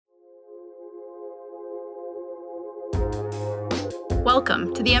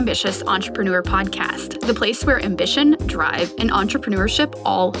Welcome to the Ambitious Entrepreneur Podcast, the place where ambition, drive, and entrepreneurship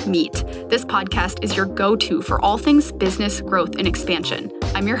all meet. This podcast is your go-to for all things business, growth, and expansion.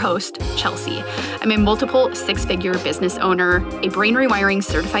 I'm your host, Chelsea. I'm a multiple six-figure business owner, a brain rewiring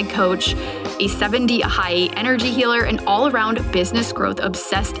certified coach, a 7D high energy healer, and all-around business growth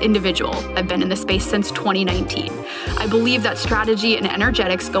obsessed individual. I've been in the space since 2019. I believe that strategy and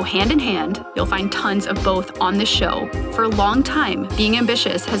energetics go hand in hand. You'll find tons of both on this show. For a long time, being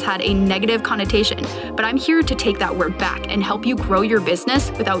ambitious has had a negative connotation, but I'm here to take that word back and help you grow your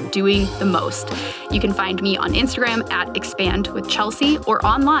business without doing the most. You can find me on Instagram at expandwithchelsea or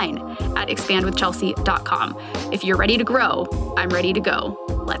online at expandwithchelsea.com. If you're ready to grow, I'm ready to go.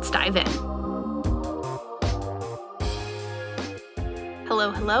 Let's dive in.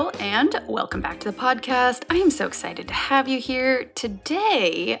 Hello, and welcome back to the podcast. I am so excited to have you here.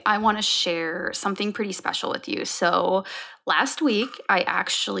 Today, I want to share something pretty special with you. So last week, I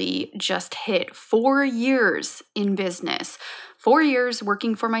actually just hit 4 years in business. 4 years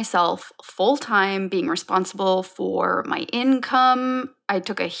working for myself, full-time, being responsible for my income. I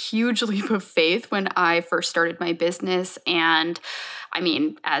took a huge leap of faith when I first started my business. And I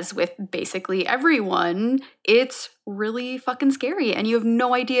mean, as with basically everyone, it's really fucking scary and you have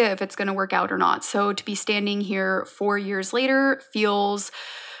no idea if it's going to work out or not. So to be standing here 4 years later feels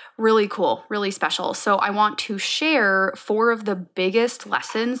really cool, really special. So I want to share 4 of the biggest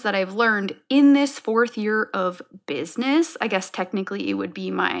lessons that I've learned in this 4th year of business. I guess technically it would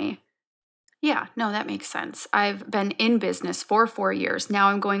be that makes sense. I've been in business for 4 years. Now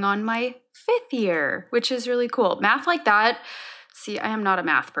I'm going on my 5th year, which is really cool. Math like that. See, I am not a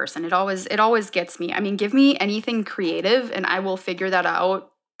math person. It always gets me. I mean, give me anything creative and I will figure that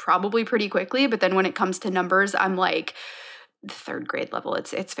out probably pretty quickly. But then when it comes to numbers, I'm like, 3rd grade level.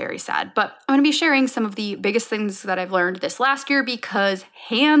 It's very sad. But I'm going to be sharing some of the biggest things that I've learned this last year because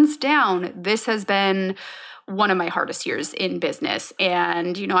hands down, this has been one of my hardest years in business.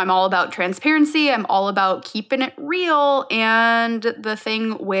 And, I'm all about transparency. I'm all about keeping it real. And the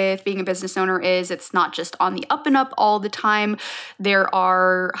thing with being a business owner is it's not just on the up and up all the time. There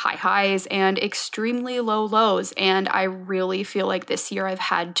are high highs and extremely low lows. And I really feel like this year I've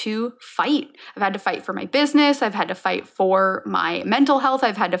had to fight. I've had to fight for my business. I've had to fight for my mental health.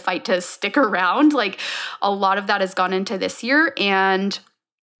 I've had to fight to stick around. Like a lot of that has gone into this year. And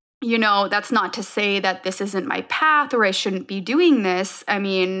that's not to say that this isn't my path or I shouldn't be doing this. I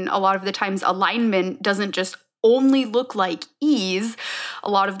mean, a lot of the times alignment doesn't just only look like ease.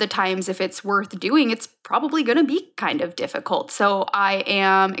 A lot of the times if it's worth doing, it's probably going to be kind of difficult. So I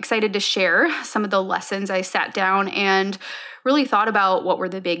am excited to share some of the lessons I sat down and really thought about what were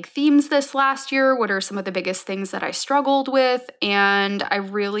the big themes this last year, what are some of the biggest things that I struggled with, and I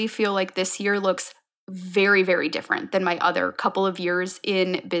really feel like this year looks very, very different than my other couple of years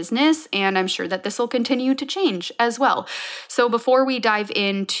in business. And I'm sure that this will continue to change as well. So before we dive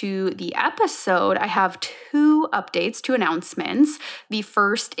into the episode, I have 2 updates, 2 announcements. The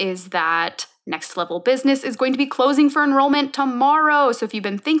first is that Next Level Business is going to be closing for enrollment tomorrow. So if you've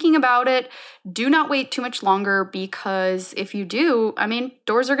been thinking about it, do not wait too much longer because if you do,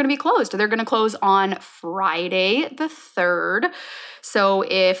 doors are going to be closed. They're going to close on Friday the 3rd. So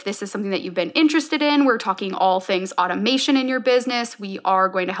if this is something that you've been interested in, we're talking all things automation in your business. We are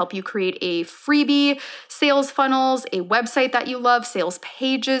going to help you create a freebie, sales funnels, a website that you love, sales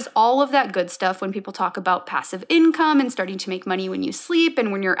pages, all of that good stuff when people talk about passive income and starting to make money when you sleep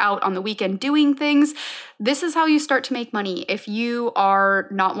and when you're out on the weekend doing things. This is how you start to make money. If you are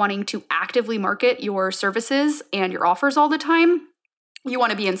not wanting to actively market your services and your offers all the time, you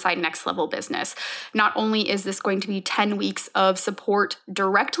want to be inside Next Level Business. Not only is this going to be 10 weeks of support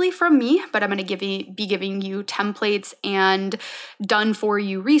directly from me, but I'm going to be giving you templates and done for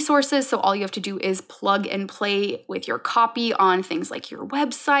you resources. So all you have to do is plug and play with your copy on things like your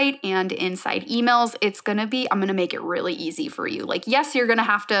website and inside emails. I'm going to make it really easy for you. Like, yes, you're going to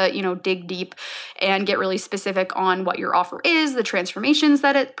have to, dig deep and get really specific on what your offer is, the transformations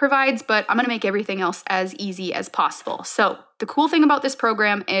that it provides, but I'm going to make everything else as easy as possible. So the cool thing about this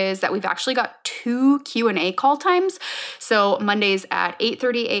program is that we've actually got 2 Q&A call times. So Mondays at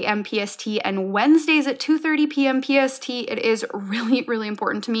 8:30 a.m. PST and Wednesdays at 2:30 p.m. PST. It is really, really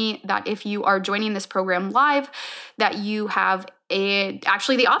important to me that if you are joining this program live, that you have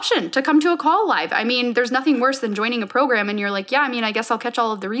actually the option to come to a call live. There's nothing worse than joining a program and you're like, I guess I'll catch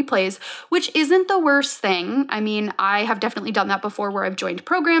all of the replays, which isn't the worst thing. I have definitely done that before where I've joined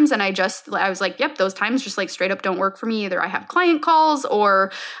programs and I was like, yep, those times just like straight up don't work for me. Either I have client calls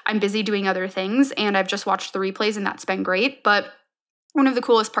or I'm busy doing other things and I've just watched the replays and that's been great. But One of the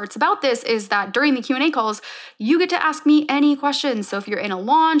coolest parts about this is that during the Q&A calls, you get to ask me any questions. So if you're in a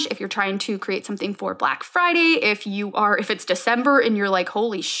launch, if you're trying to create something for Black Friday, if it's December and you're like,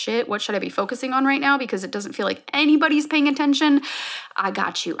 holy shit, what should I be focusing on right now? Because it doesn't feel like anybody's paying attention. I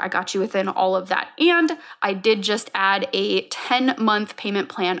got you. I got you within all of that. And I did just add a 10-month payment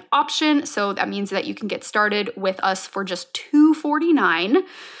plan option. So that means that you can get started with us for just $249.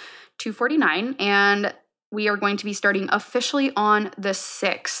 And we are going to be starting officially on the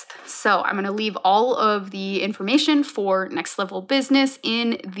 6th. So I'm going to leave all of the information for Next Level Business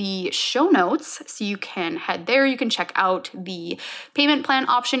in the show notes. So you can head there. You can check out the payment plan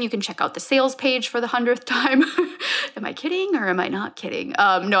option. You can check out the sales page for the 100th time. Am I kidding or am I not kidding?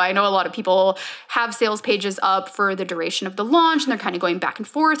 No, I know a lot of people have sales pages up for the duration of the launch and they're kind of going back and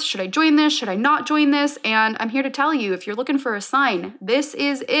forth. Should I join this? Should I not join this? And I'm here to tell you, if you're looking for a sign, this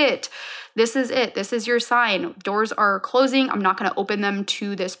is it. This is it. This is your sign. Doors are closing. I'm not going to open them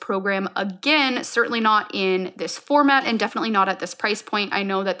to this program again, certainly not in this format and definitely not at this price point. I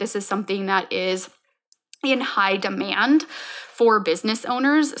know that this is something that is in high demand for business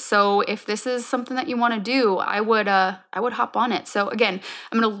owners. So if this is something that you want to do, I would hop on it. So again,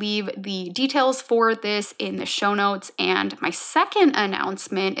 I'm going to leave the details for this in the show notes. And my second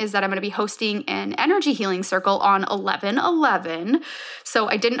announcement is that I'm going to be hosting an energy healing circle on 11/11. So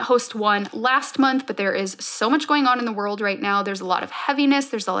I didn't host one last month, but there is so much going on in the world right now. There's a lot of heaviness,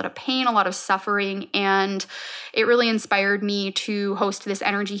 there's a lot of pain, a lot of suffering, and it really inspired me to host this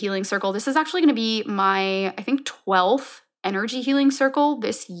energy healing circle. This is actually going to be my, I think, 12th energy healing circle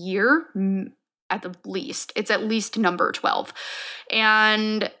this year at the least. It's at least number 12.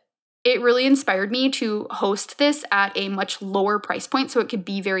 And it really inspired me to host this at a much lower price point so it could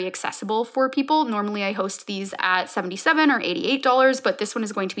be very accessible for people. Normally I host these at $77 or $88, but this one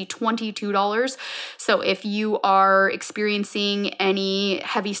is going to be $22. So if you are experiencing any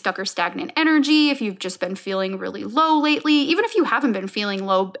heavy, stuck, or stagnant energy, if you've just been feeling really low lately, even if you haven't been feeling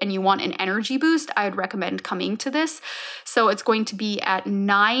low and you want an energy boost, I would recommend coming to this. So it's going to be at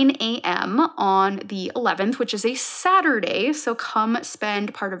 9 a.m. on the 11th, which is a Saturday. So come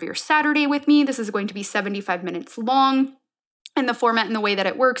spend part of your Saturday with me. This is going to be 75 minutes long. And the format and the way that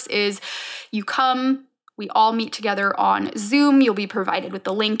it works is you come, we all meet together on Zoom. You'll be provided with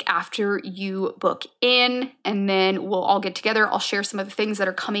the link after you book in, and then we'll all get together. I'll share some of the things that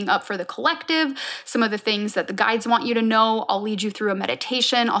are coming up for the collective, some of the things that the guides want you to know. I'll lead you through a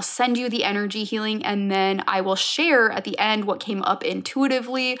meditation. I'll send you the energy healing, and then I will share at the end what came up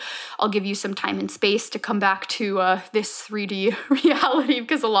intuitively. I'll give you some time and space to come back to this 3D reality,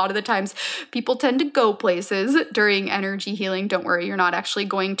 because a lot of the times people tend to go places during energy healing. Don't worry, you're not actually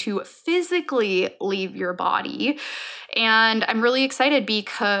going to physically leave your body. And I'm really excited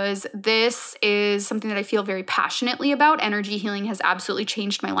because this is something that I feel very passionately about. Energy healing has absolutely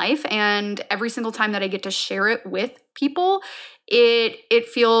changed my life. And every single time that I get to share it with people, it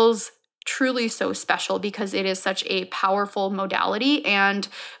feels truly so special because it is such a powerful modality, and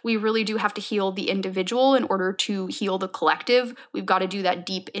we really do have to heal the individual in order to heal the collective. We've got to do that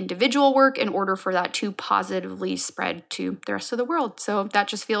deep individual work in order for that to positively spread to the rest of the world. So that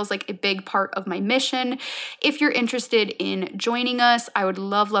just feels like a big part of my mission. If you're interested in joining us, I would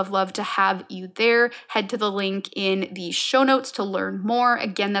love, love, love to have you there. Head to the link in the show notes to learn more.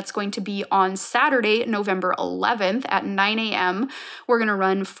 Again, that's going to be on Saturday, November 11th at 9 a.m. We're going to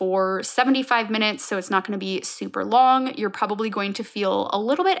run for 75 minutes, so it's not going to be super long. You're probably going to feel a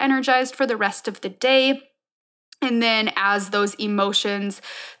little bit energized for the rest of the day. And then as those emotions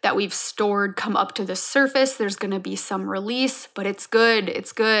that we've stored come up to the surface, there's going to be some release, but it's good.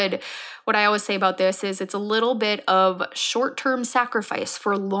 It's good. What I always say about this is it's a little bit of short-term sacrifice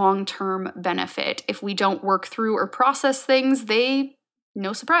for long-term benefit. If we don't work through or process things, they,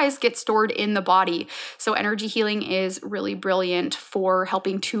 no surprise, get stored in the body. So energy healing is really brilliant for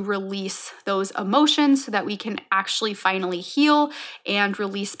helping to release those emotions so that we can actually finally heal and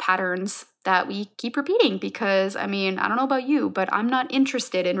release patterns that we keep repeating. Because, I mean, I don't know about you, but I'm not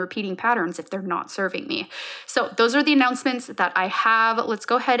interested in repeating patterns if they're not serving me. So those are the announcements that I have. Let's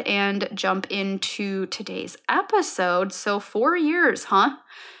go ahead and jump into today's episode. So 4 years, huh?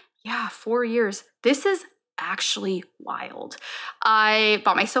 Yeah, 4 years. This is actually wild. I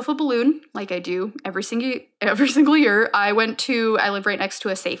bought myself a balloon like I do every single year. I live right next to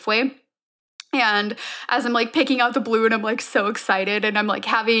a Safeway. And as I'm like picking out the balloon, I'm like so excited. And I'm like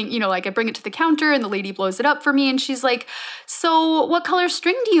having, like I bring it to the counter and the lady blows it up for me. And she's like, so what color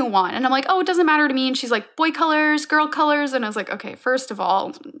string do you want? And I'm like, oh, it doesn't matter to me. And she's like, boy colors, girl colors. And I was like, okay, first of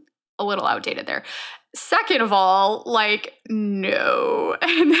all, a little outdated there. second of all, like, no.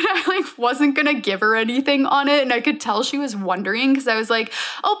 And then I like wasn't gonna give her anything on it. And I could tell she was wondering because I was like,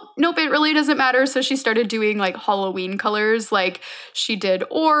 oh, nope, it really doesn't matter. So she started doing like Halloween colors. Like she did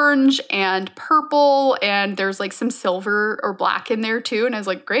orange and purple, and there's like some silver or black in there too. And I was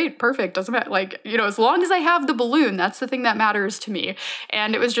like, great, perfect. Doesn't matter. Like, as long as I have the balloon, that's the thing that matters to me.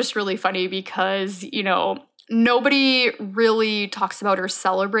 And it was just really funny because, nobody really talks about or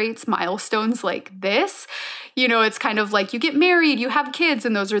celebrates milestones like this. It's kind of like you get married, you have kids,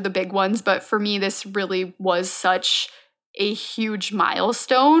 and those are the big ones. But for me, this really was such a huge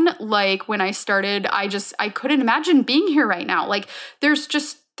milestone. Like when I started, I couldn't imagine being here right now. Like there's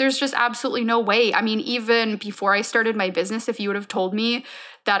just absolutely no way. I mean, even before I started my business, if you would have told me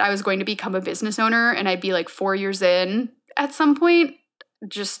that I was going to become a business owner and I'd be like 4 years in at some point,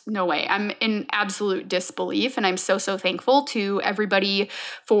 just no way. I'm in absolute disbelief. And I'm so thankful to everybody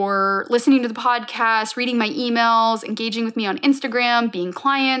for listening to the podcast, reading my emails, engaging with me on Instagram, being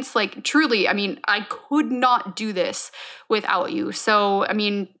clients. Like truly, I mean, I could not do this without you. So, I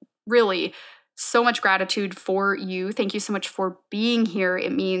mean, really, so much gratitude for you. Thank you so much for being here.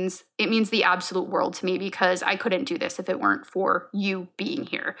 It means the absolute world to me because I couldn't do this if it weren't for you being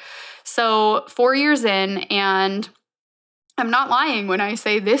here. So 4 years in, and I'm not lying when I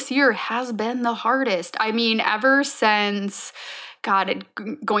say this year has been the hardest. I mean, ever since,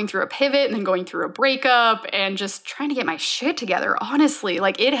 going through a pivot and then going through a breakup and just trying to get my shit together, honestly,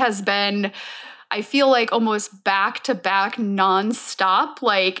 like it has been, I feel like almost back to back nonstop,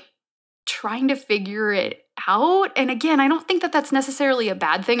 like trying to figure it out. And again, I don't think that that's necessarily a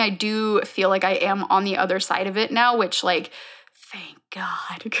bad thing. I do feel like I am on the other side of it now, which like, thank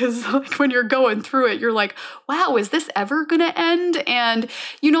God, because like when you're going through it, you're like, wow, is this ever gonna end? And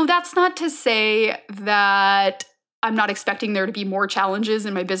that's not to say that I'm not expecting there to be more challenges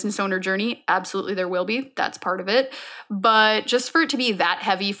in my business owner journey. Absolutely, there will be. That's part of it. But just for it to be that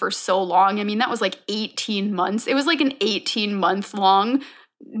heavy for so long, I mean, that was like 18 months. It was like an 18-month long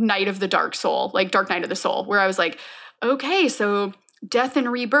night of the dark soul, like dark night of the soul, where I was like, okay, so death and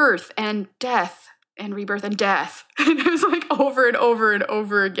rebirth and death and rebirth and death. And it was like over and over and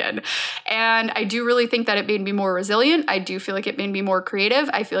over again. And I do really think that it made me more resilient. I do feel like it made me more creative.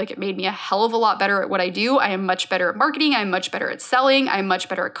 I feel like it made me a hell of a lot better at what I do. I am much better at marketing. I'm much better at selling. I'm much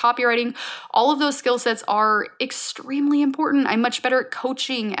better at copywriting. All of those skill sets are extremely important. I'm much better at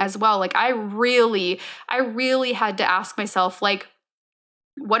coaching as well. Like I really had to ask myself, like,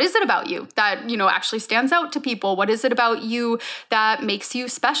 what is it about you that, actually stands out to people? What is it about you that makes you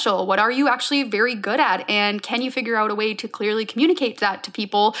special? What are you actually very good at? And can you figure out a way to clearly communicate that to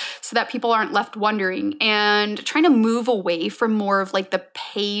people so that people aren't left wondering, and trying to move away from more of like the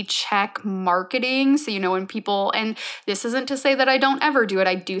paycheck marketing? So, when people, and this isn't to say that I don't ever do it.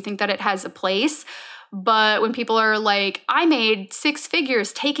 I do think that it has a place. But when people are like, I made 6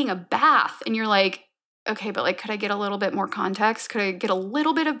 figures taking a bath, and you're like, okay, but like, could I get a little bit more context? Could I get a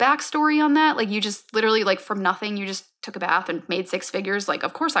little bit of backstory on that? Like you just literally like from nothing, you just took a bath and made 6 figures. Like,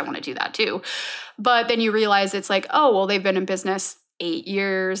 of course I want to do that too. But then you realize it's like, oh, well, they've been in business 8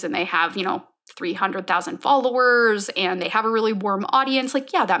 years and they have, 300,000 followers and they have a really warm audience.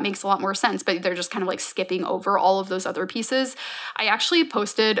 Like, yeah, that makes a lot more sense, but they're just kind of like skipping over all of those other pieces. I actually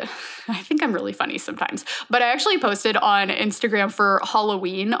posted, I think I'm really funny sometimes, but I actually posted on Instagram for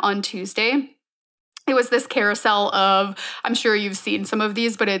Halloween on Tuesday. It was this carousel of, I'm sure you've seen some of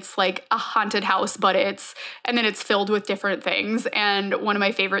these, but it's like a haunted house, and then it's filled with different things. And one of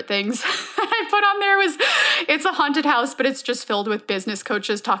my favorite things that I put on there was, it's a haunted house, but it's just filled with business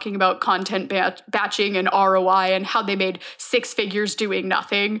coaches talking about content batching and ROI and how they made 6 figures doing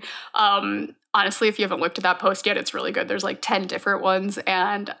nothing. Honestly, if you haven't looked at that post yet, it's really good. There's like 10 different ones.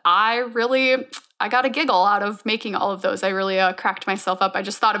 And I got a giggle out of making all of those. I really cracked myself up. I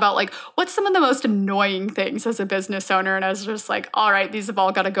just thought about like, what's some of the most annoying things as a business owner? And I was just like, all right, these have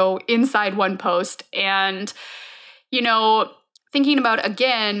all got to go inside one post. And, thinking about,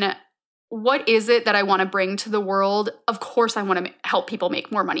 again, what is it that I want to bring to the world? Of course, I want to help people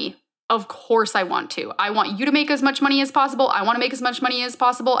make more money. Of course I want to. I want you to make as much money as possible. I want to make as much money as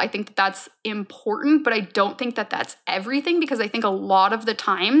possible. I think that that's important, but I don't think that that's everything, because I think a lot of the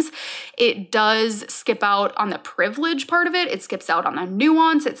times it does skip out on the privilege part of it. It skips out on the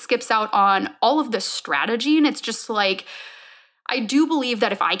nuance. It skips out on all of the strategy. And it's just like, I do believe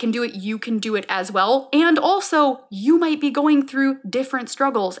that if I can do it, you can do it as well. And also, you might be going through different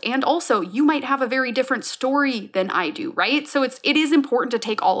struggles. And also, you might have a very different story than I do, right? So it is important to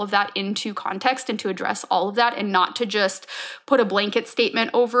take all of that into context and to address all of that, and not to just put a blanket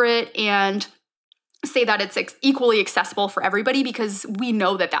statement over it and say that it's equally accessible for everybody, because we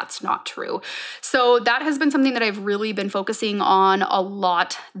know that that's not true. So that has been something that I've really been focusing on a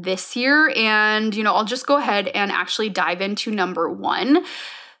lot this year. And, I'll just go ahead and actually dive into number one.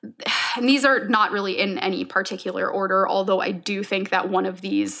 And these are not really in any particular order, although I do think that one of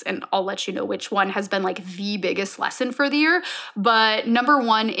these, and I'll let you know which one, has been like the biggest lesson for the year. But number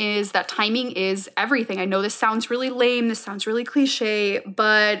one is that timing is everything. I know this sounds really lame, this sounds really cliche,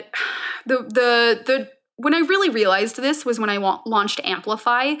 but the when I really realized this was when I launched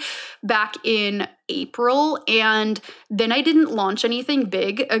Amplify back in April, and then I didn't launch anything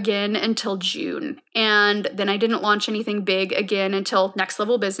big again until June. And then I didn't launch anything big again until Next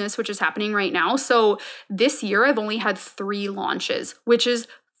Level Business, which is happening right now. So this year I've only had 3 launches, which is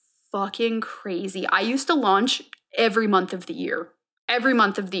fucking crazy. I used to launch every month of the year.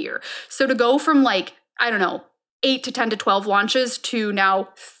 So to go from 8 to 10 to 12 launches to now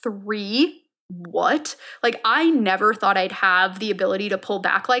 3, what? I never thought I'd have the ability to pull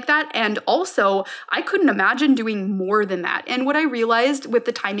back like that. And also, I couldn't imagine doing more than that. And what I realized with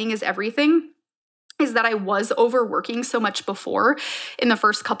the timing is everything is that I was overworking so much before in the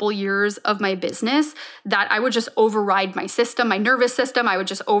first couple years of my business that I would just override my system, my nervous system. I would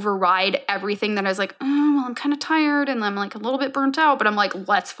just override everything that I was like, well, I'm kind of tired and I'm a little bit burnt out, but I'm like,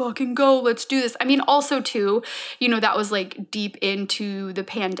 let's fucking go. Let's do this. I mean, also too, that was deep into the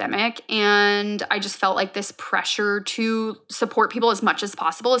pandemic, and I just felt like this pressure to support people as much as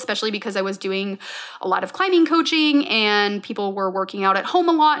possible, especially because I was doing a lot of climbing coaching and people were working out at home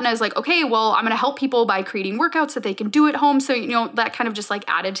a lot. And I was like, okay, well, I'm going to help people by creating workouts that they can do at home. So, that kind of just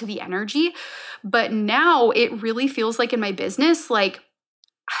added to the energy. But now it really feels like in my business,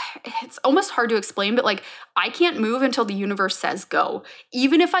 it's almost hard to explain, but I can't move until the universe says go.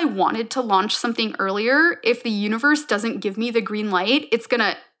 Even if I wanted to launch something earlier, if the universe doesn't give me the green light, it's going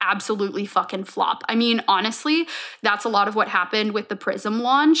to absolutely fucking flop. I mean, honestly, that's a lot of what happened with the Prism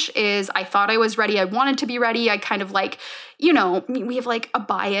launch. Is I thought I was ready. I wanted to be ready. I kind of we have a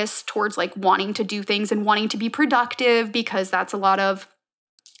bias towards wanting to do things and wanting to be productive, because that's a lot of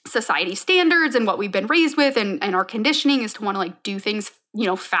society standards and what we've been raised with, and our conditioning is to want to do things,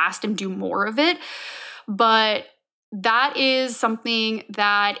 fast and do more of it. But that is something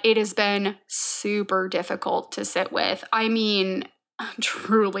that it has been super difficult to sit with. I mean,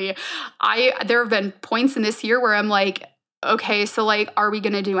 truly, there have been points in this year where I'm like, okay, so are we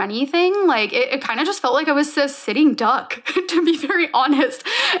going to do anything? It kind of just felt like I was a sitting duck, to be very honest.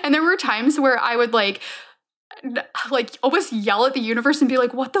 And there were times where I would almost yell at the universe and be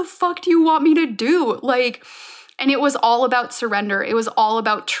like, what the fuck do you want me to do? And it was all about surrender. It was all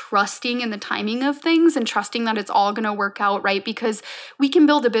about trusting in the timing of things and trusting that it's all going to work out, right? Because we can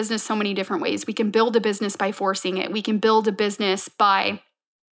build a business so many different ways. We can build a business by forcing it. We can build a business by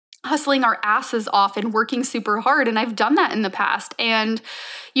hustling our asses off and working super hard. And I've done that in the past. And,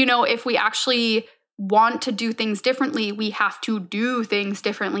 if we actually want to do things differently, we have to do things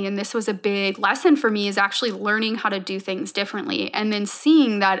differently. And this was a big lesson for me, is actually learning how to do things differently and then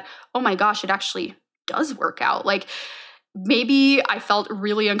seeing that, oh my gosh, it actually does work out. Maybe I felt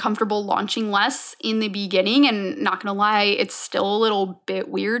really uncomfortable launching less in the beginning, and not gonna lie, it's still a little bit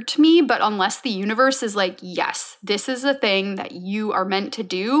weird to me, but unless the universe is yes, this is a thing that you are meant to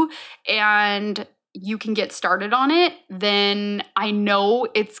do and you can get started on it, then I know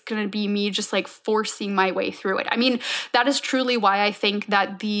it's going to be me just forcing my way through it. I mean, that is truly why I think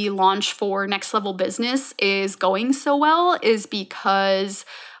that the launch for Next Level Business is going so well, is because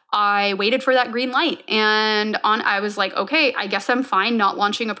I waited for that green light, and I was like, okay, I guess I'm fine not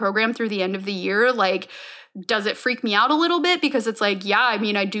launching a program through the end of the year. Does it freak me out a little bit? Because it's yeah, I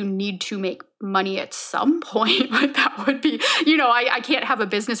mean, I do need to make money at some point, but that would be, I can't have a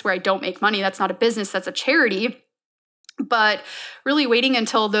business where I don't make money. That's not a business, that's a charity. But really waiting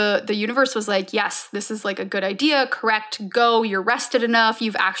until the universe was yes, this is a good idea, correct, go, you're rested enough,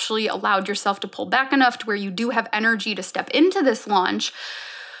 you've actually allowed yourself to pull back enough to where you do have energy to step into this launch.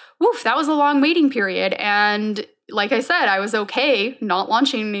 Woof, that was a long waiting period. And like I said, I was okay not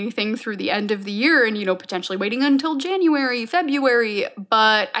launching anything through the end of the year and, potentially waiting until January, February.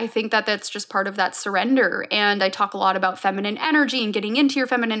 But I think that that's just part of that surrender. And I talk a lot about feminine energy and getting into your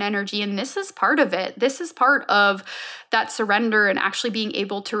feminine energy. And this is part of it. This is part of that surrender, and actually being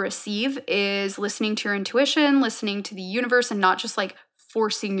able to receive is listening to your intuition, listening to the universe, and not just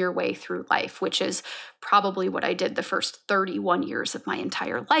forcing your way through life, which is probably what I did the first 31 years of my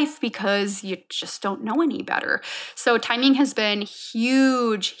entire life, because you just don't know any better. So timing has been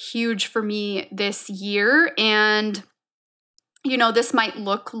huge for me this year. And this might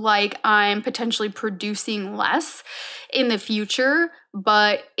look like I'm potentially producing less in the future,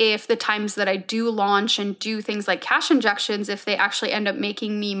 But if the times that I do launch and do things like cash injections, if they actually end up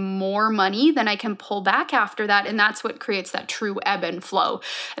making me more money, then I can pull back after that. And that's what creates that true ebb and flow.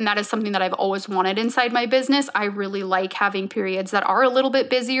 And that is something that I've always wanted inside my business. I really like having periods that are a little bit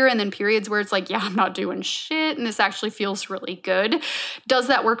busier and then periods where it's like, yeah, I'm not doing shit. And this actually feels really good. Does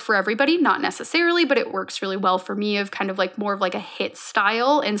that work for everybody? Not necessarily, but it works really well for me of kind of like more of like a hit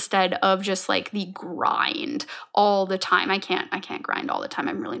style instead of just like the grind all the time. I can't grind all the time.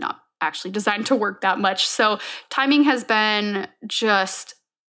 I'm really not actually designed to work that much. So timing has been just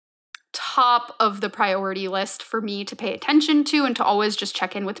top of the priority list for me to pay attention to and to always just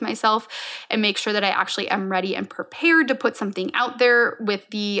check in with myself and make sure that I actually am ready and prepared to put something out there with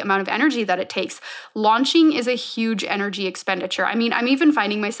the amount of energy that it takes. Launching is a huge energy expenditure. I mean, I'm even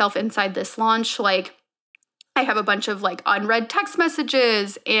finding myself inside this launch, like I have a bunch of like unread text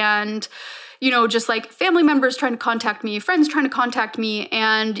messages and just like family members trying to contact me, friends trying to contact me.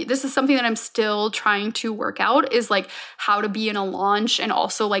 And this is something that I'm still trying to work out is like how to be in a launch and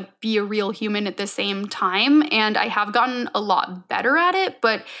also like be a real human at the same time. And I have gotten a lot better at it,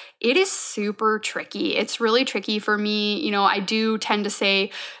 but it is super tricky. It's really tricky for me. I do tend to say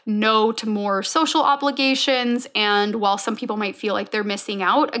no to more social obligations. And while some people might feel like they're missing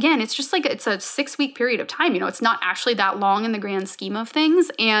out, again, it's just like it's a 6-week period of time. It's not actually that long in the grand scheme of things.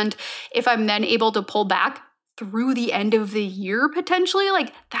 And if I'm then able to pull back through the end of the year potentially,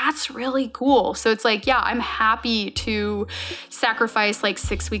 like that's really cool. So it's like, yeah, I'm happy to sacrifice like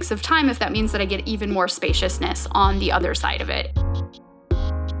 6 weeks of time if that means that I get even more spaciousness on the other side of it.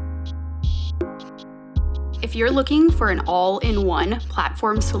 If you're looking for an all-in-one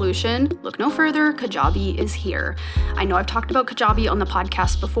platform solution, look no further, Kajabi is here. I know I've talked about Kajabi on the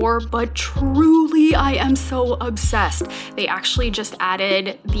podcast before, but truly I am so obsessed. They actually just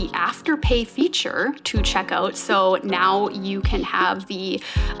added the Afterpay feature to checkout, so now you can have the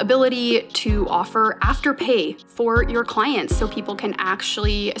ability to offer Afterpay for your clients, so people can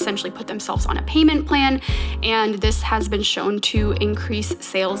actually essentially put themselves on a payment plan, and this has been shown to increase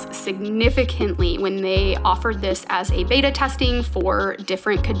sales significantly when they offered this as a beta testing for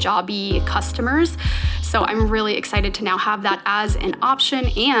different Kajabi customers. So I'm really excited to now have that as an option,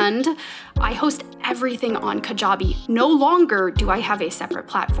 and I host everything on Kajabi. No longer do I have a separate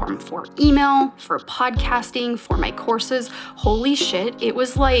platform for email, for podcasting, for my courses. Holy shit, it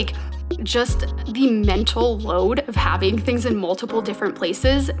was like just the mental load of having things in multiple different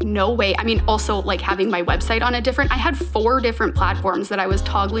places. No way. I mean, also like having my website on I had 4 different platforms that I was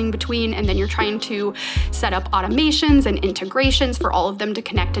toggling between, and then you're trying to set up automations and integrations for all of them to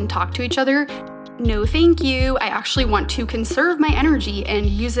connect and talk to each other. No, thank you. I actually want to conserve my energy and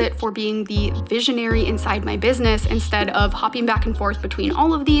use it for being the visionary inside my business instead of hopping back and forth between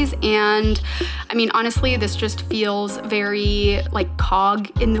all of these. And I mean, honestly, this just feels very like cog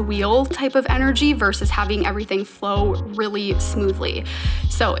in the wheel type of energy versus having everything flow really smoothly.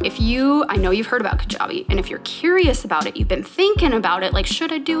 So I know you've heard about Kajabi, and if you're curious about it, you've been thinking about it, like,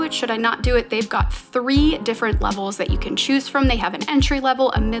 should I do it? Should I not do it? They've got 3 different levels that you can choose from. They have an entry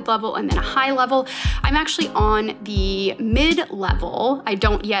level, a mid level, and then a high level. I'm actually on the mid-level. I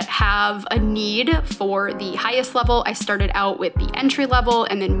don't yet have a need for the highest level. I started out with the entry level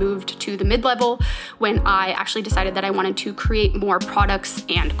and then moved to the mid-level when I actually decided that I wanted to create more products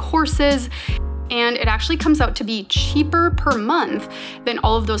and courses. And it actually comes out to be cheaper per month than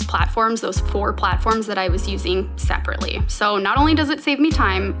all of those platforms, those 4 platforms that I was using separately. So not only does it save me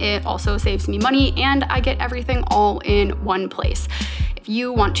time, it also saves me money, and I get everything all in one place. If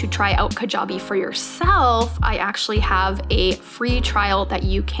you want to try out Kajabi for yourself, I actually have a free trial that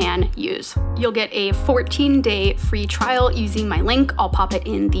you can use. You'll get a 14-day free trial using my link. I'll pop it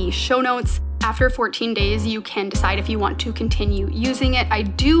in the show notes. After 14 days, you can decide if you want to continue using it. I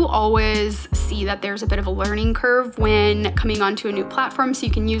do always see that there's a bit of a learning curve when coming onto a new platform, so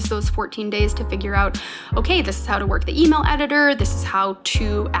you can use those 14 days to figure out, okay, this is how to work the email editor, this is how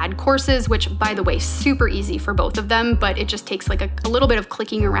to add courses, which, by the way, super easy for both of them, but it just takes like a little bit of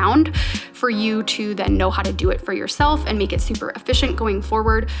clicking around for you to then know how to do it for yourself and make it super efficient going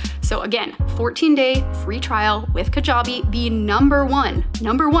forward. So again, 14-day free trial with Kajabi, the number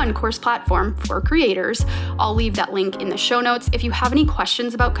one course platform for creators. I'll leave that link in the show notes. If you have any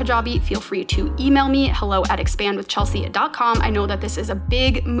questions about Kajabi, feel free to email me, hello@expandwithchelsea.com. I know that this is a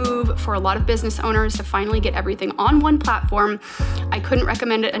big move for a lot of business owners to finally get everything on one platform. I couldn't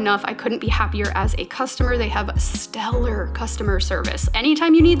recommend it enough. I couldn't be happier as a customer. They have stellar customer service.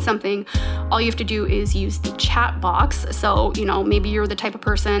 Anytime you need something, all you have to do is use the chat box. So, maybe you're the type of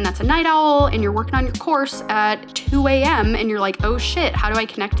person that's a night owl and you're working on your course at 2 a.m. and you're like, oh shit, how do I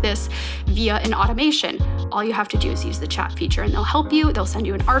connect this via an automation? all you have to do is use the chat feature and they'll help you. They'll send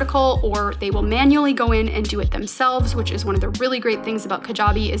you an article, or they will manually go in and do it themselves, which is one of the really great things about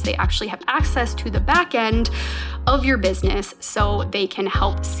Kajabi is they actually have access to the back end of your business so they can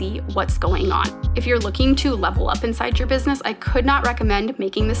help see what's going on. If you're looking to level up inside your business, I could not recommend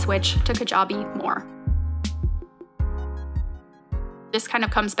making the switch to Kajabi more. This kind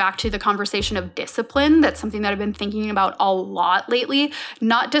of comes back to the conversation of discipline. That's something that I've been thinking about a lot lately.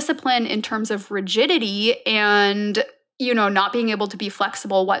 Not discipline in terms of rigidity and, not being able to be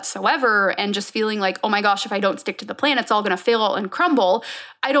flexible whatsoever and just feeling like, oh my gosh, if I don't stick to the plan, it's all going to fail and crumble.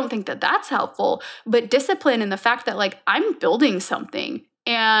 I don't think that that's helpful. But discipline in the fact that like I'm building something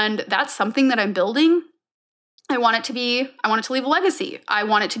and that's something that I'm building. I want it to leave a legacy. I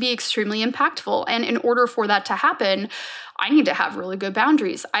want it to be extremely impactful. And in order for that to happen, I need to have really good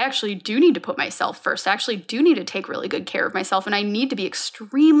boundaries. I actually do need to put myself first. I actually do need to take really good care of myself. And I need to be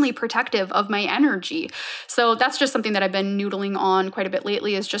extremely protective of my energy. So that's just something that I've been noodling on quite a bit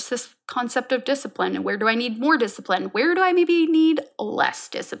lately, is just this concept of discipline. Where do I need more discipline? Where do I maybe need less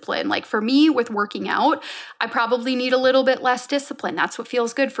discipline? Like for me with working out, I probably need a little bit less discipline. That's what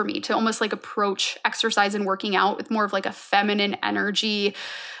feels good for me, to almost like approach exercise and working out with more of like a feminine energy.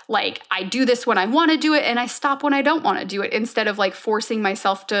 Like I do this when I want to do it and I stop when I don't want to do it, instead of like forcing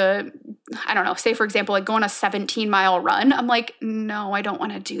myself to, I don't know, say for example, like go on a 17-mile run. I'm like, no, I don't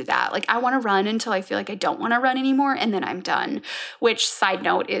want to do that. Like I want to run until I feel like I don't want to run anymore and then I'm done, which side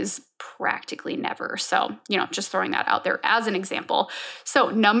note is practically never. So, just throwing that out there as an example. So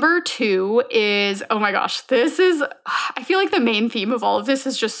number 2 is, oh my gosh, I feel like the main theme of all of this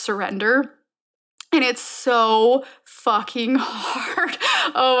is just surrender. And it's so fucking hard.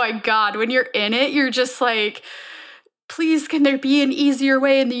 Oh my God. When you're in it, you're just like, please, can there be an easier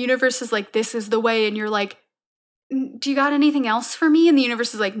way? And the universe is like, this is the way. And you're like, do you got anything else for me? And the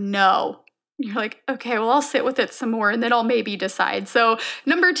universe is like, no. You're like, okay, well, I'll sit with it some more and then I'll maybe decide. So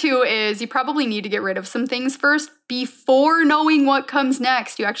number 2 is you probably need to get rid of some things first before knowing what comes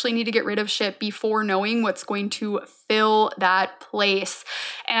next. You actually need to get rid of shit before knowing what's going to fill that place.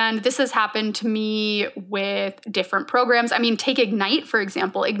 And this has happened to me with different programs. I mean, take Ignite, for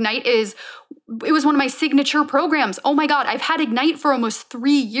example. It was one of my signature programs. Oh my God, I've had Ignite for almost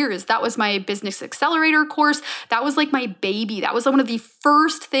 3 years. That was my business accelerator course. That was like my baby. That was one of the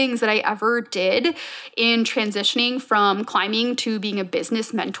first things that I ever did in transitioning from climbing to being a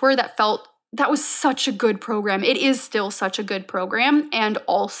business mentor. That was such a good program. It is still such a good program. And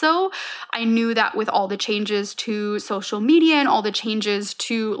also, I knew that with all the changes to social media and all the changes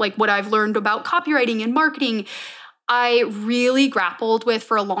to like what I've learned about copywriting and marketing, I really grappled with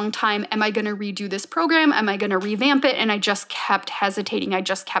for a long time, am I going to redo this program? Am I going to revamp it? And I just kept hesitating. I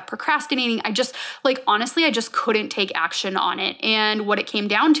just kept procrastinating. Honestly, I just couldn't take action on it. And what it came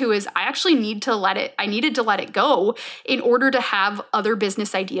down to is I actually needed to let it go in order to have other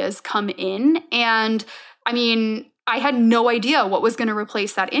business ideas come in. And I mean, I had no idea what was going to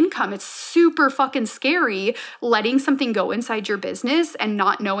replace that income. It's super fucking scary letting something go inside your business and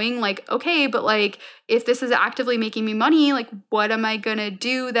not knowing like, okay, but like if this is actively making me money, like what am I going to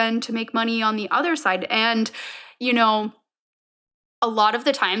do then to make money on the other side? And, a lot of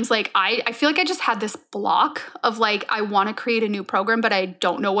the times, like I feel like I just had this block of like, I want to create a new program, but I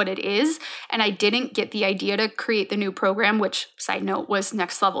don't know what it is. And I didn't get the idea to create the new program, which side note was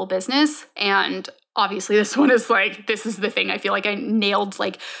Next Level Business. And obviously this one is like, this is the thing. I feel like I nailed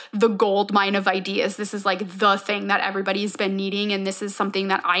like the gold mine of ideas. This is like the thing that everybody's been needing. And this is something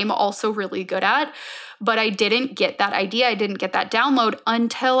that I'm also really good at. But I didn't get that idea. I didn't get that download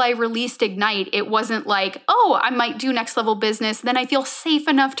until I released Ignite. It wasn't like, oh, I might do Next Level Business, then I feel safe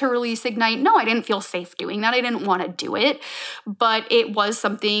enough to release Ignite. No, I didn't feel safe doing that. I didn't want to do it. But it was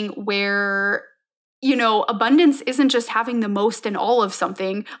something where, abundance isn't just having the most and all of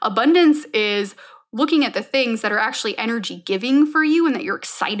something. Abundance is looking at the things that are actually energy giving for you and that you're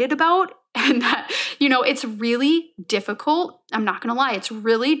excited about. And that, it's really difficult. I'm not going to lie. It's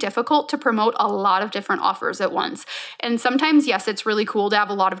really difficult to promote a lot of different offers at once. And sometimes, yes, it's really cool to have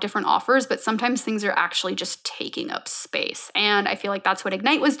a lot of different offers, but sometimes things are actually just taking up space. And I feel like that's what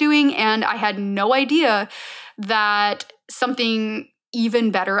Ignite was doing. And I had no idea that something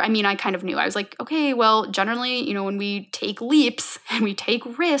even better. I mean, I kind of knew. I was like, okay, well, generally, when we take leaps and we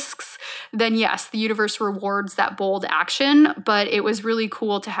take risks, then yes, the universe rewards that bold action. But it was really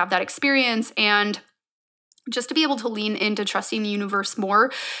cool to have that experience. And just to be able to lean into trusting the universe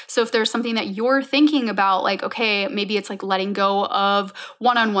more. So if there's something that you're thinking about, like, okay, maybe it's like letting go of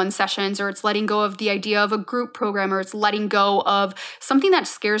one-on-one sessions, or it's letting go of the idea of a group program, or it's letting go of something that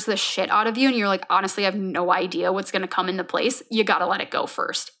scares the shit out of you, and you're like, honestly, I have no idea what's going to come into place. You got to let it go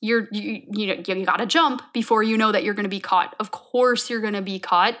first. You got to jump before you know that you're going to be caught. Of course you're going to be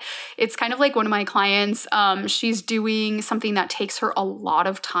caught. It's kind of like one of my clients, she's doing something that takes her a lot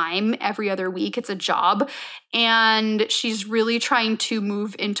of time every other week. It's a job. And she's really trying to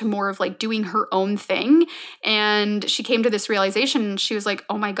move into more of like doing her own thing. And she came to this realization. She was like,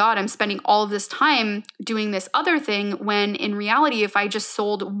 oh my God, I'm spending all of this time doing this other thing, when in reality, if I just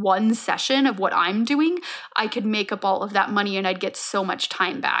sold one session of what I'm doing, I could make up all of that money and I'd get so much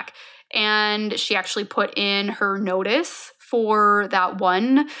time back. And she actually put in her notice for that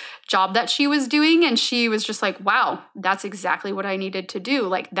one job that she was doing. And she was just like, wow, that's exactly what I needed to do.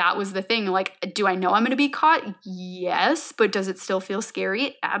 Like, that was the thing. Like, do I know I'm going to be caught? Yes. But does it still feel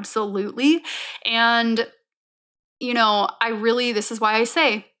scary? Absolutely. And, this is why I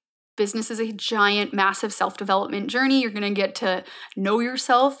say, business is a giant, massive self-development journey. You're going to get to know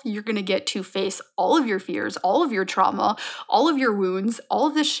yourself. You're going to get to face all of your fears, all of your trauma, all of your wounds, all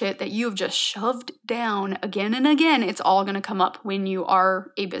of the shit that you have just shoved down again and again. It's all going to come up when you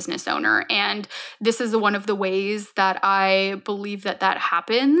are a business owner. And this is one of the ways that I believe that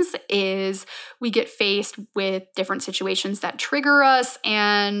happens, is we get faced with different situations that trigger us,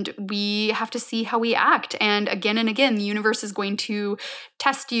 and we have to see how we act. And again, the universe is going to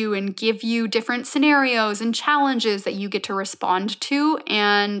test you and give you different scenarios and challenges that you get to respond to.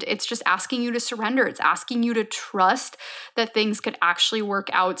 And it's just asking you to surrender. It's asking you to trust that things could actually work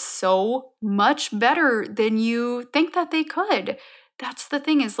out so much better than you think that they could. That's the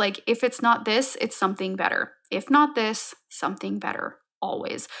thing, is like, if it's not this, it's something better. If not this, something better.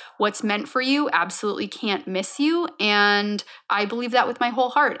 Always. What's meant for you absolutely can't miss you. And I believe that with my whole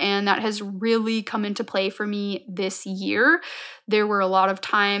heart. And that has really come into play for me this year. There were a lot of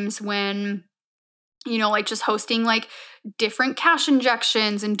times when, like just hosting like different cash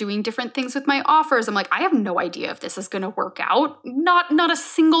injections and doing different things with my offers, I'm like, I have no idea if this is going to work out. Not a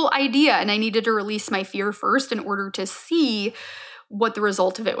single idea. And I needed to release my fear first in order to see what the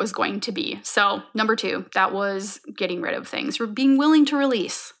result of it was going to be. So number 2, that was getting rid of things, or being willing to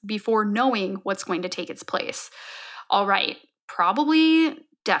release before knowing what's going to take its place. All right, probably,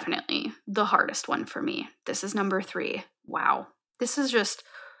 definitely the hardest one for me. This is number 3. Wow. This is just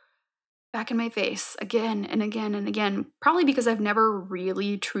back in my face again and again and again, probably because I've never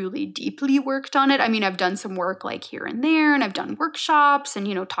really, truly, deeply worked on it. I mean, I've done some work like here and there, and I've done workshops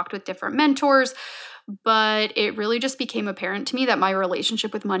and, talked with different mentors, but it really just became apparent to me that my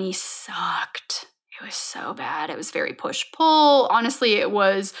relationship with money sucked. It was so bad. It was very push-pull. Honestly, it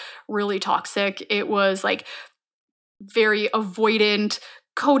was really toxic. It was like very avoidant,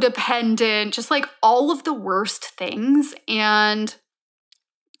 codependent, just like all of the worst things. And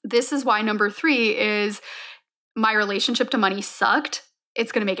this is why number 3 is, my relationship to money sucked.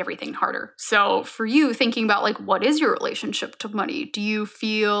 It's going to make everything harder. So for you, thinking about like, what is your relationship to money? Do you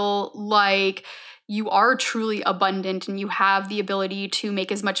feel like you are truly abundant and you have the ability to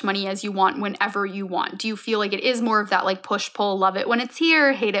make as much money as you want whenever you want? Do you feel like it is more of that like push-pull, love it when it's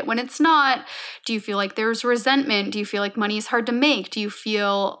here, hate it when it's not? Do you feel like there's resentment? Do you feel like money is hard to make? Do you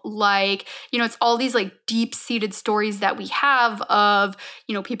feel like, it's all these like deep-seated stories that we have of,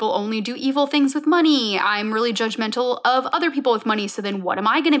 people only do evil things with money. I'm really judgmental of other people with money. So then what am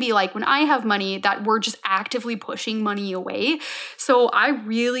I going to be like when I have money? That we're just actively pushing money away. So I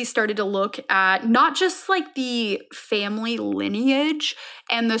really started to look at not just like the family lineage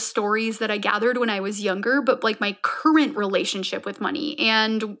and the stories that I gathered when I was younger, but like my current relationship with money.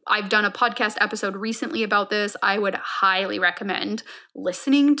 And I've done a podcast episode recently about this. I would highly recommend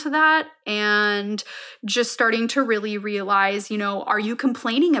listening to that and just starting to really realize, are you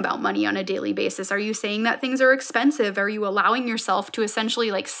complaining about money on a daily basis? Are you saying that things are expensive? Are you allowing yourself to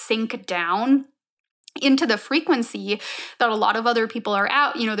essentially like sink down into the frequency that a lot of other people are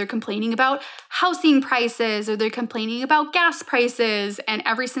at? They're complaining about housing prices, or they're complaining about gas prices. And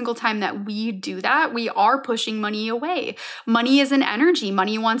every single time that we do that, we are pushing money away. Money is an energy.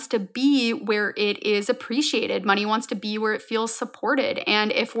 Money wants to be where it is appreciated. Money wants to be where it feels supported.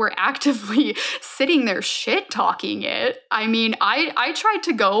 And if we're actively sitting there shit talking it, I tried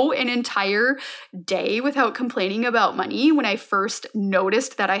to go an entire day without complaining about money when I first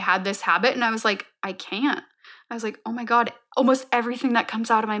noticed that I had this habit. And I was like, I can't. I was like, oh my God, almost everything that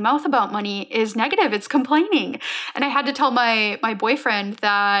comes out of my mouth about money is negative. It's complaining. And I had to tell my boyfriend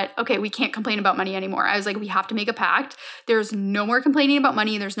that, okay, we can't complain about money anymore. I was like, we have to make a pact. There's no more complaining about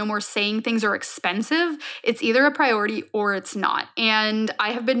money. There's no more saying things are expensive. It's either a priority or it's not. And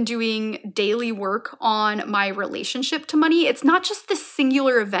I have been doing daily work on my relationship to money. It's not just this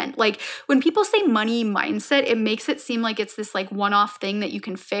singular event. Like when people say money mindset, it makes it seem like it's this like one-off thing that you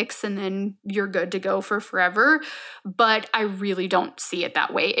can fix and then you're good to go for forever. But I really don't see it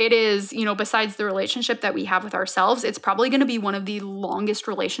that way. It is, besides the relationship that we have with ourselves, it's probably going to be one of the longest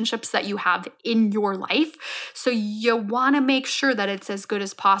relationships that you have in your life. So you want to make sure that it's as good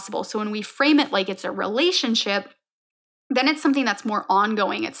as possible. So when we frame it like it's a relationship, then it's something that's more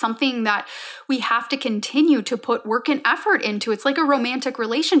ongoing. It's something that we have to continue to put work and effort into. It's like a romantic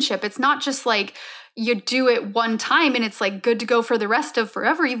relationship. It's not just like you do it one time and it's like good to go for the rest of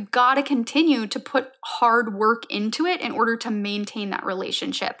forever. You've got to continue to put hard work into it in order to maintain that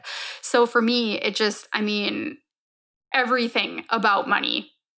relationship. So for me, everything about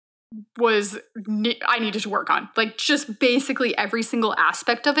money I needed to work on. Like just basically every single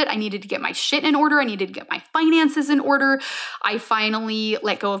aspect of it. I needed to get my shit in order. I needed to get my finances in order. I finally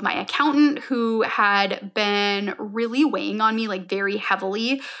let go of my accountant who had been really weighing on me like very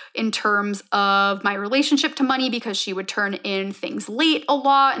heavily in terms of my relationship to money because she would turn in things late a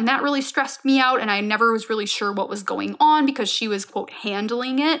lot and that really stressed me out and I never was really sure what was going on because she was, quote,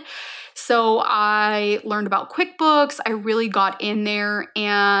 handling it. So I learned about QuickBooks. I really got in there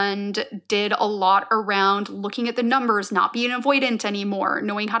and did a lot around looking at the numbers, not being avoidant anymore,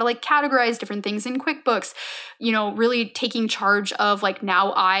 knowing how to like categorize different things in QuickBooks, really taking charge of like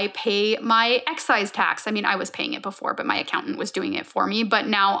now I pay my excise tax. I mean, I was paying it before, but my accountant was doing it for me. But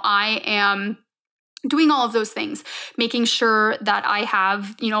now I am doing all of those things, making sure that I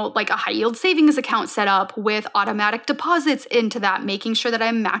have, like a high yield savings account set up with automatic deposits into that, making sure that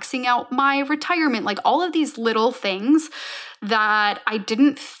I'm maxing out my retirement, like all of these little things that I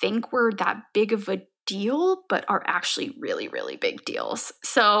didn't think were that big of a deal, but are actually really, really big deals.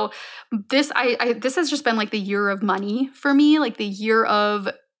 So this has just been like the year of money for me, like the year of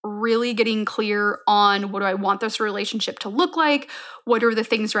really getting clear on what do I want this relationship to look like? What are the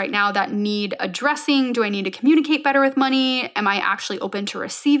things right now that need addressing? Do I need to communicate better with money? Am I actually open to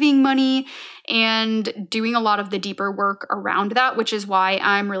receiving money? And doing a lot of the deeper work around that, which is why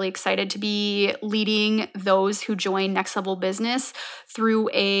I'm really excited to be leading those who join Next Level Business through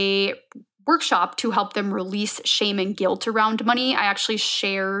a workshop to help them release shame and guilt around money. I actually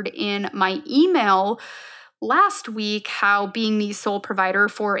shared in my email last week how being the sole provider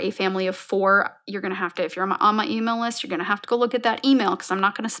for a family of 4, you're going to have to, if you're on my email list, you're going to have to go look at that email because I'm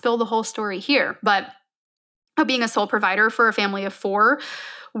not going to spill the whole story here. But being a sole provider for a family of 4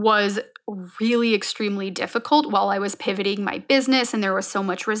 was really extremely difficult while I was pivoting my business and there was so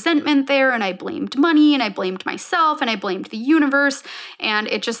much resentment there and I blamed money and I blamed myself and I blamed the universe and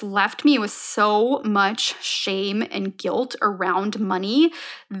it just left me with so much shame and guilt around money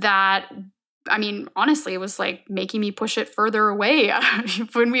that honestly, it was like making me push it further away.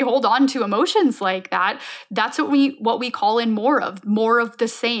 When we hold on to emotions like that, that's what we call in more of the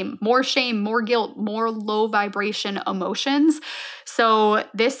same, more shame, more guilt, more low vibration emotions. So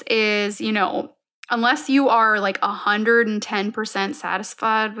this is, unless you are like 110%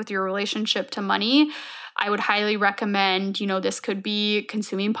 satisfied with your relationship to money, I would highly recommend, this could be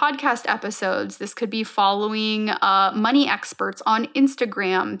consuming podcast episodes. This could be following money experts on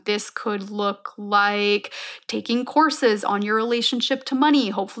Instagram. This could look like taking courses on your relationship to money.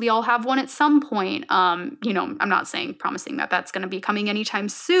 Hopefully I'll have one at some point. I'm not promising that that's going to be coming anytime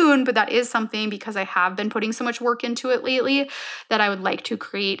soon, but that is something because I have been putting so much work into it lately that I would like to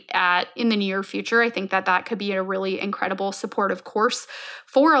create in the near future. I think that could be a really incredible supportive course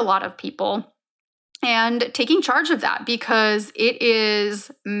for a lot of people. And taking charge of that because it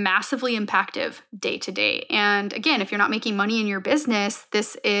is massively impactful day to day. And again, if you're not making money in your business,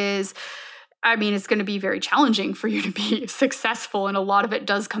 it's going to be very challenging for you to be successful. And a lot of it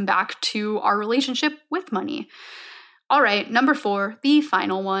does come back to our relationship with money. All right, number 4, the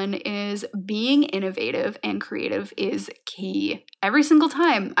final one is being innovative and creative is key. Every single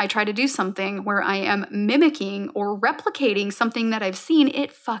time I try to do something where I am mimicking or replicating something that I've seen,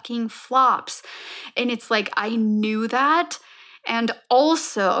 it fucking flops. And it's like, I knew that. And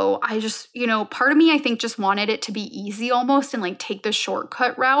also, I just, part of me, I think, just wanted it to be easy almost and like take the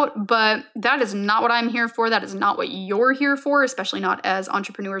shortcut route. But that is not what I'm here for. That is not what you're here for, especially not as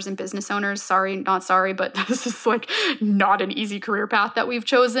entrepreneurs and business owners. Sorry, not sorry, but this is like not an easy career path that we've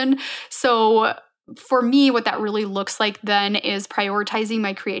chosen. So for me, what that really looks like then is prioritizing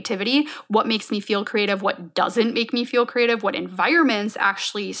my creativity, what makes me feel creative, what doesn't make me feel creative, what environments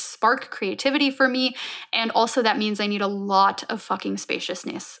actually spark creativity for me. And also that means I need a lot of fucking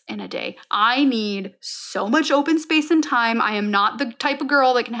spaciousness in a day. I need so much open space and time. I am not the type of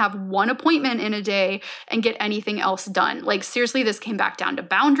girl that can have one appointment in a day and get anything else done. Like seriously, this came back down to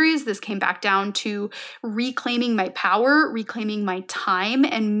boundaries. This came back down to reclaiming my power, reclaiming my time,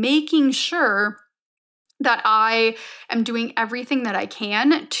 and making sure that I am doing everything that I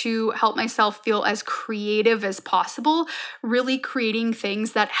can to help myself feel as creative as possible, really creating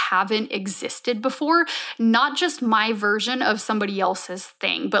things that haven't existed before, not just my version of somebody else's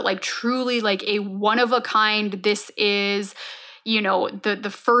thing, but like truly like a one of a kind, this is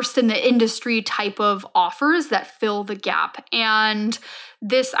the first in the industry type of offers that fill the gap. And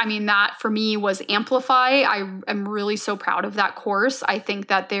that for me was Amplify. I am really so proud of that course. I think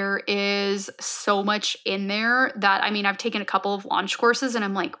that there is so much in there that, I've taken a couple of launch courses and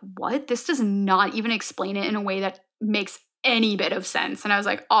I'm like, what? This does not even explain it in a way that makes any bit of sense. And I was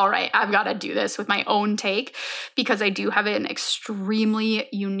like, all right, I've got to do this with my own take because I do have an extremely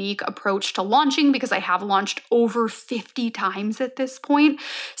unique approach to launching because I have launched over 50 times at this point.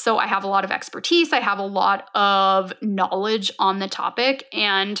 So I have a lot of expertise. I have a lot of knowledge on the topic.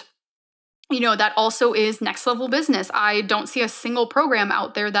 And that also is next level business. I don't see a single program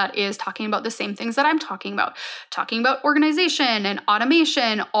out there that is talking about the same things that I'm talking about organization and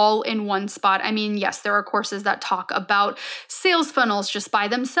automation all in one spot. Yes, there are courses that talk about sales funnels just by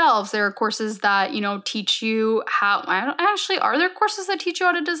themselves. There are courses that, teach you are there courses that teach you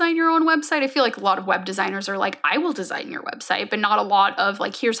how to design your own website? I feel like a lot of web designers are like, I will design your website, but not a lot of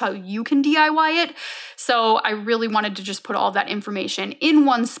like, here's how you can DIY it. So I really wanted to just put all that information in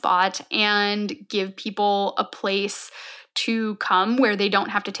one spot and give people a place to come where they don't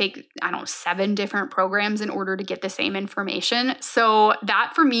have to take, 7 different programs in order to get the same information. So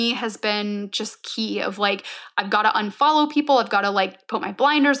that for me has been just key of like, I've got to unfollow people. I've got to like put my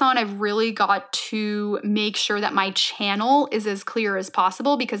blinders on. I've really got to make sure that my channel is as clear as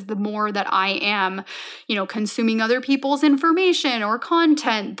possible because the more that I am, consuming other people's information or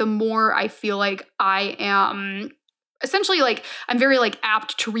content, the more I feel like I am essentially like I'm very like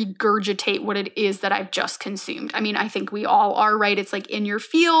apt to regurgitate what it is that I've just consumed. I think we all are, right? It's like in your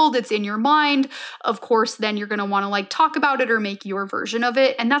field, it's in your mind. Of course, then you're going to want to like talk about it or make your version of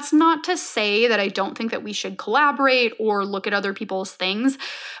it. And that's not to say that I don't think that we should collaborate or look at other people's things,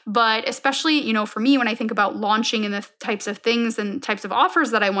 but especially, for me, when I think about launching and the types of things and types of offers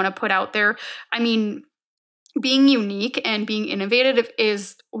that I want to put out there, being unique and being innovative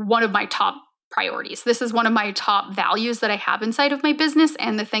is one of my top priorities. This is one of my top values that I have inside of my business.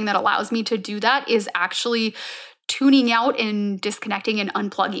 And the thing that allows me to do that is actually tuning out and disconnecting and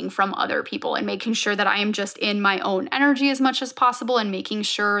unplugging from other people and making sure that I am just in my own energy as much as possible and making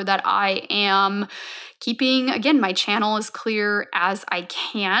sure that I am keeping, again, my channel as clear as I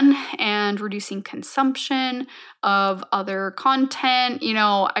can and reducing consumption of other content.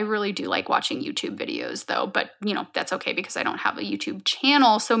 I really do like watching YouTube videos though, but that's okay because I don't have a YouTube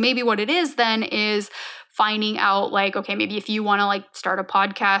channel. So maybe what it is then is finding out like, okay, maybe if you want to like start a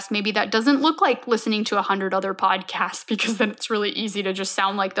podcast, maybe that doesn't look like listening to 100 other podcasts because then it's really easy to just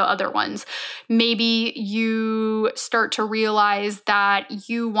sound like the other ones. Maybe you start to realize that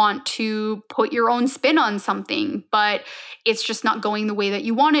you want to put your own spin on something, but it's just not going the way that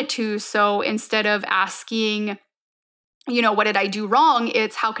you want it to. So instead of asking, what did I do wrong?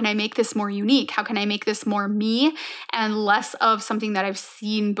 It's how can I make this more unique? How can I make this more me and less of something that I've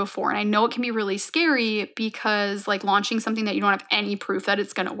seen before? And I know it can be really scary because like launching something that you don't have any proof that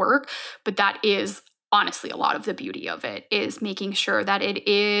it's going to work, but that is honestly a lot of the beauty of it is making sure that it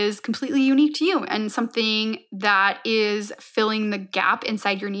is completely unique to you and something that is filling the gap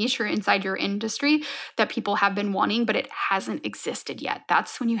inside your niche or inside your industry that people have been wanting, but it hasn't existed yet.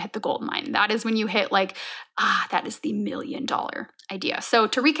 That's when you hit the gold mine. That is when you hit like, that is the $1 million idea. So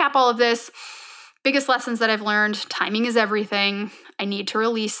to recap all of this, biggest lessons that I've learned, timing is everything. I need to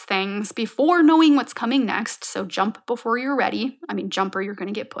release things before knowing what's coming next. So jump before you're ready. Jump or you're going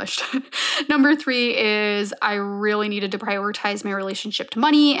to get pushed. Number 3 is I really needed to prioritize my relationship to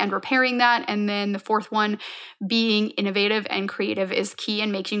money and repairing that. And then the 4th one, being innovative and creative is key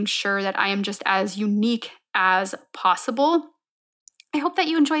and making sure that I am just as unique as possible. I hope that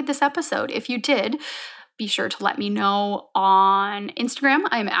you enjoyed this episode. If you did, be sure to let me know on Instagram.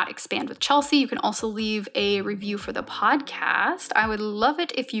 I'm at Expand with Chelsea. You can also leave a review for the podcast. I would love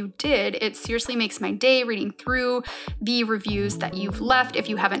it if you did. It seriously makes my day reading through the reviews that you've left. If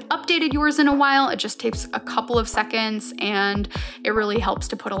you haven't updated yours in a while, it just takes a couple of seconds and it really helps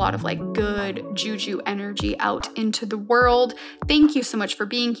to put a lot of like good juju energy out into the world. Thank you so much for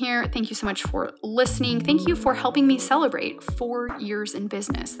being here. Thank you so much for listening. Thank you for helping me celebrate 4 years in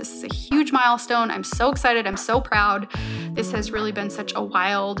business. This is a huge milestone. I'm so excited. I'm so proud. This has really been such a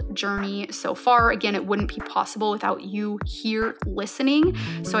wild journey so far. Again, it wouldn't be possible without you here listening.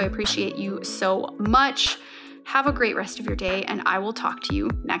 So I appreciate you so much. Have a great rest of your day, and I will talk to you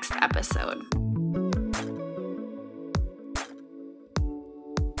next episode.